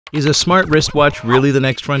Is a smart wristwatch really the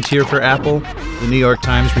next frontier for Apple? The New York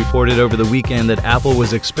Times reported over the weekend that Apple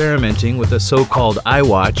was experimenting with a so-called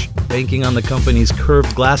iWatch, banking on the company's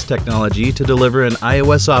curved glass technology to deliver an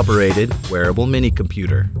iOS-operated, wearable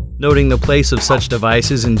mini-computer. Noting the place of such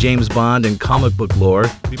devices in James Bond and comic book lore,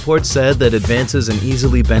 reports said that advances in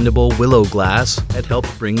easily bendable willow glass had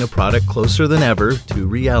helped bring the product closer than ever to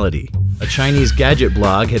reality. A Chinese gadget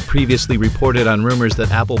blog had previously reported on rumors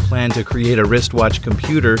that Apple planned to create a wristwatch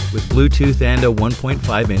computer with Bluetooth and a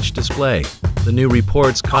 1.5-inch display. The new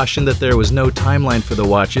reports cautioned that there was no timeline for the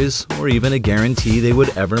watches, or even a guarantee they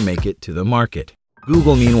would ever make it to the market.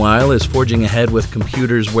 Google, meanwhile, is forging ahead with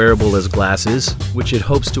computers wearable as glasses, which it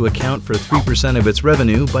hopes to account for 3% of its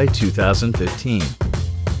revenue by 2015.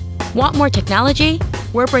 Want more technology?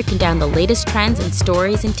 We're breaking down the latest trends and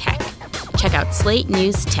stories in tech. Check out Slate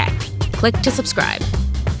News Tech. Click to subscribe.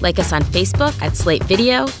 Like us on Facebook at Slate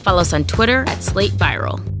Video, follow us on Twitter at Slate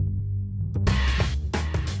Viral.